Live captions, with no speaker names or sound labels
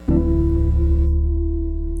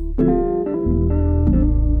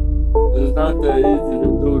not that easy to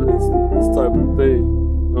do this type of thing.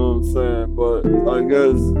 You know what I'm saying? But I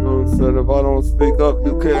guess, you know what I'm saying, if I don't speak up,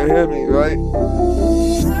 you can't hear me, right?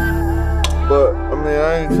 But I mean,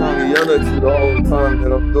 I ain't trying to yell at you the whole time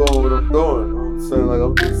that I'm doing what I'm doing. You know what I'm saying? Like,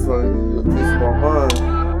 I'm just trying to give you a piece of my mind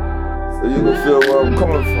so you can feel where I'm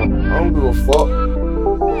coming from. I don't give a fuck.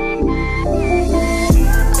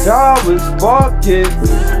 Job is sparking,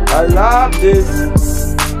 I love this.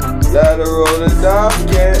 Lateral and dime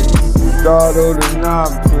cat, startle the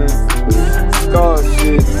non-print. Scar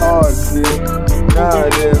shit, hard shit,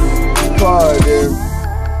 not him, part him.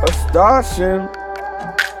 A starship,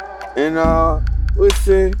 and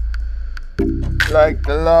wishing like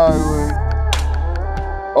the lottery.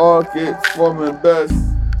 Orchids forming best.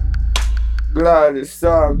 Glad it's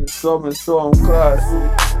sounding, something so I'm classy.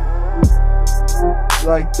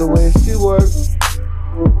 Like the way she works.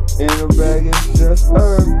 In her bag it's just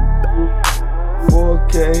her.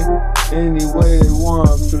 4K, any way they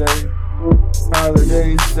wanna play.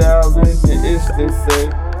 Holiday style, make the itch they say.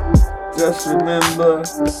 Just remember,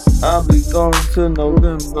 I'll be gone to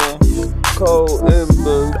November. Cold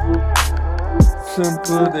embers.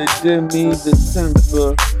 Simple, they dim me the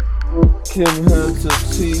temper. Kim her to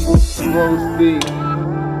tea, roast beef.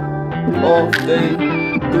 Off day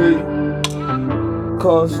 3.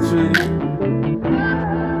 Cost tree.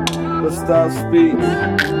 But stop speech,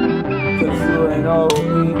 cause you ain't all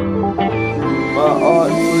me. My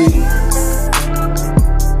art free.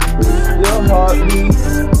 Your heartbeat,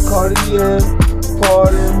 Cartier,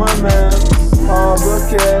 pardon my man, Harbor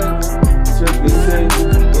Cat, Trippy Ting,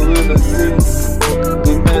 Gorilla Six,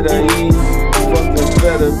 we met at E, fucking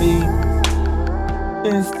better me.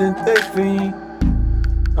 Instant they fiend,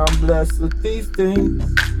 I'm blessed with these things.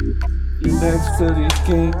 You next to these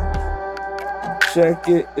kings. Check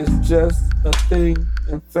it, it's just a thing.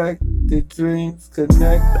 Infected dreams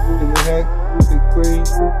connect the heck, the queen.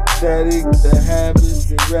 Static, the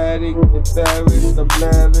habits, erratic, embarrassed, I'm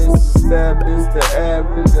lavish, established, the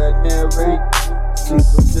average, I narrate. She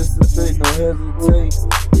participate, no hesitate.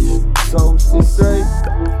 So she say,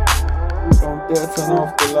 don't dare turn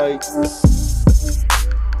off the lights.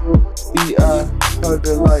 B.I. her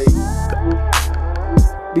delight.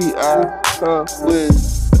 B.I. her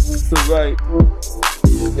whiz. To write,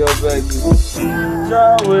 yo baby.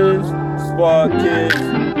 Showers,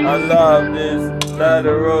 sparking, I love this.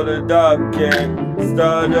 Lateral the dog can,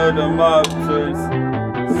 start of the mob twist.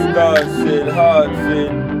 Star shit, hard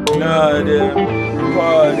shit, not him,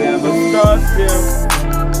 part him. A starship,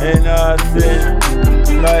 and I sit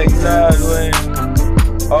like Ladwin.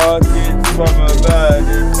 Orchids from a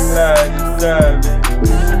body, glad it's savage.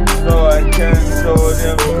 So I can't show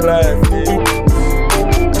them classic.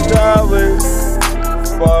 Showers,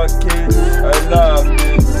 sparking, I love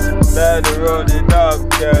this. Lateral the dog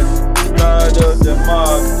cat, start of the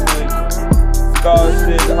mob twist. Scar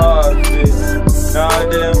shit, hard fit. Not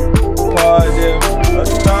them, part them, a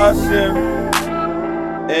starship.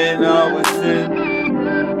 And I was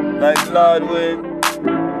in like Lodwin.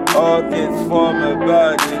 Orchids form my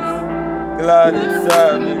bodies. Glad it's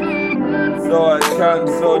savage. So I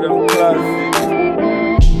cancel them classics.